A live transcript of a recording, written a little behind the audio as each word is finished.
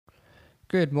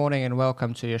Good morning and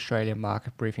welcome to the Australian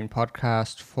Market Briefing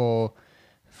podcast for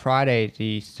Friday,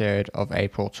 the 3rd of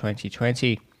April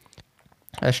 2020.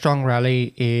 A strong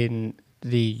rally in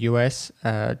the US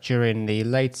during the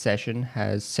late session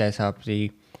has set up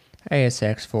the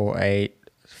ASX for a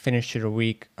finish to the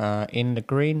week in the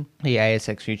green. The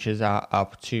ASX futures are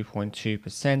up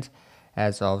 2.2%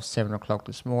 as of 7 o'clock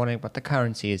this morning, but the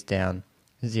currency is down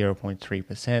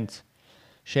 0.3%.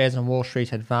 Shares on Wall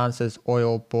Street advanced as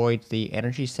oil buoyed the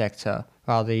energy sector.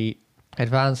 While the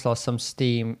advance lost some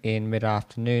steam in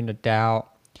mid-afternoon, the Dow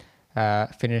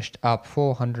finished up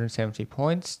 470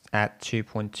 points at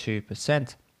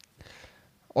 2.2%.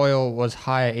 Oil was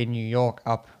higher in New York,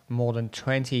 up more than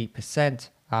 20%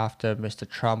 after Mr.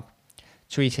 Trump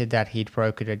tweeted that he'd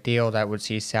brokered a deal that would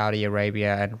see Saudi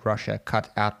Arabia and Russia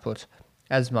cut output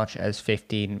as much as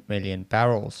 15 million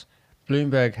barrels.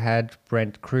 Bloomberg had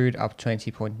Brent crude up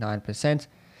 20.9%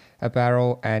 a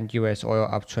barrel and US oil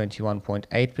up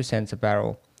 21.8% a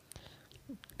barrel.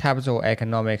 Capital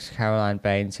Economics Caroline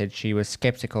Bain said she was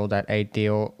skeptical that a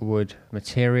deal would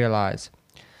materialize.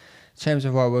 In terms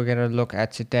of what we're going to look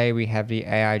at today, we have the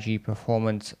AIG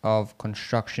performance of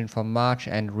construction for March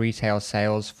and retail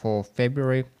sales for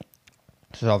February.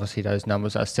 So obviously those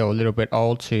numbers are still a little bit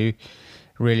old to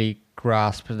really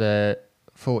grasp the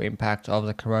full impact of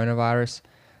the coronavirus.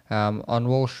 On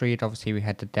Wall Street, obviously we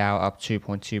had the Dow up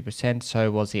 2.2%,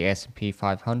 so was the S&P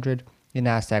 500. The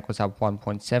Nasdaq was up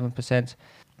 1.7%.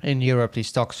 In Europe, the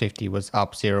Stoxx 50 was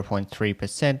up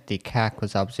 0.3%, the CAC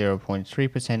was up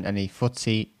 0.3%, and the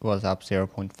FTSE was up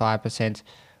 0.5%.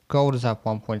 Gold is up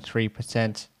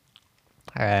 1.3%,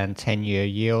 and 10-year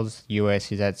yields,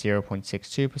 US is at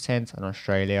 0.62%, and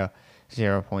Australia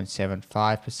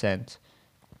 0.75%.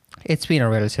 It's been a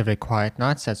relatively quiet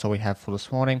night, so that's all we have for this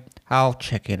morning. I'll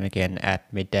check in again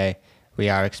at midday. We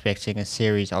are expecting a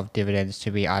series of dividends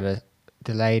to be either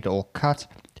delayed or cut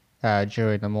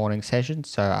during the morning session,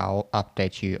 so I'll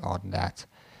update you on that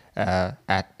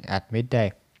at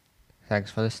midday.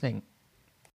 Thanks for listening.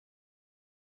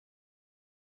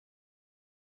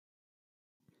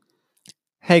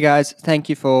 Hey guys, thank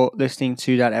you for listening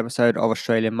to that episode of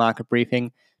Australian Market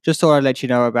Briefing. Just thought I'd let you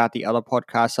know about the other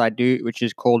podcast I do, which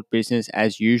is called Business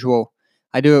as Usual.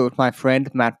 I do it with my friend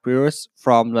Matt Burris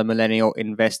from the Millennial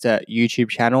Investor YouTube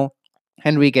channel,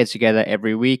 and we get together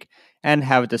every week and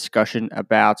have a discussion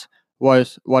about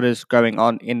what is going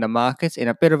on in the markets in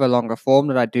a bit of a longer form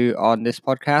that I do on this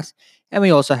podcast. And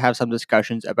we also have some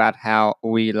discussions about how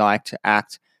we like to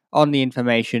act on the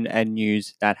information and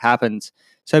news that happens.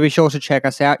 So be sure to check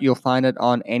us out. You'll find it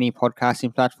on any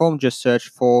podcasting platform. Just search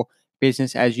for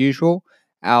Business as Usual.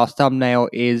 Our thumbnail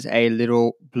is a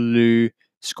little blue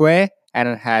square and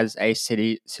it has a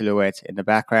city silhouette in the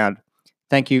background.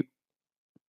 Thank you.